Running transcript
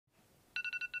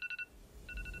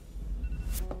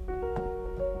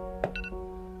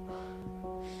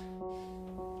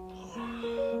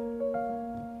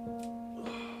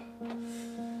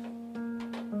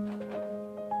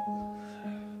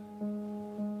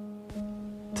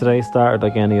Today started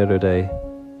like any other day,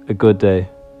 a good day.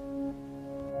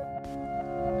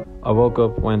 I woke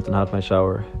up, went and had my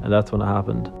shower, and that's when it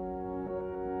happened.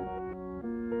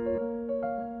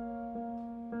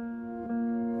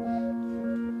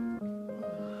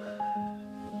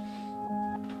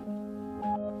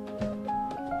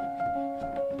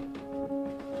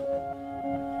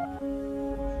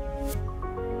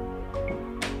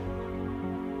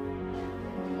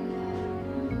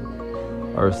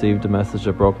 I received a message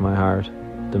that broke my heart,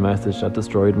 the message that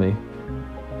destroyed me.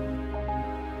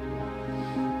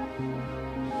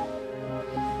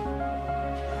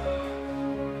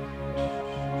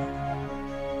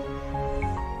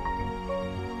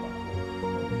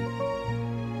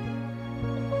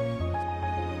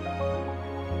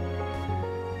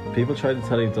 People try to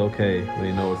tell you it's okay when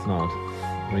you know it's not,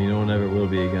 when you know it never will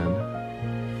be again.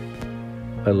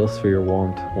 I lust for your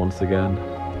warmth once again.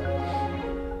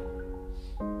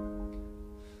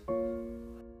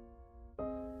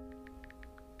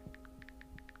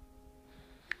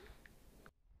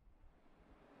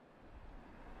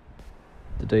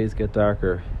 The days get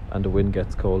darker and the wind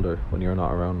gets colder when you're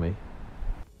not around me.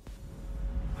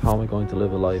 How am I going to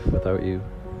live a life without you?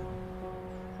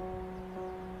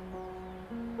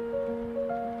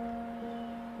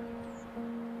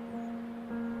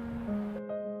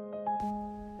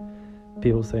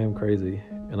 People say I'm crazy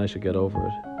and I should get over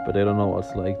it, but they don't know what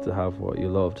it's like to have what you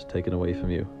loved taken away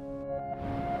from you.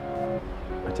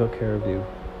 I took care of you.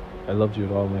 I loved you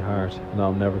with all my heart, and now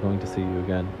I'm never going to see you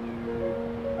again.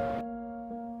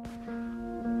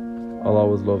 I'll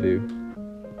always love you.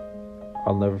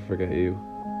 I'll never forget you.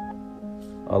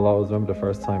 I'll always remember the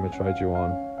first time I tried you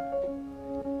on.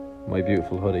 My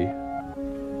beautiful hoodie.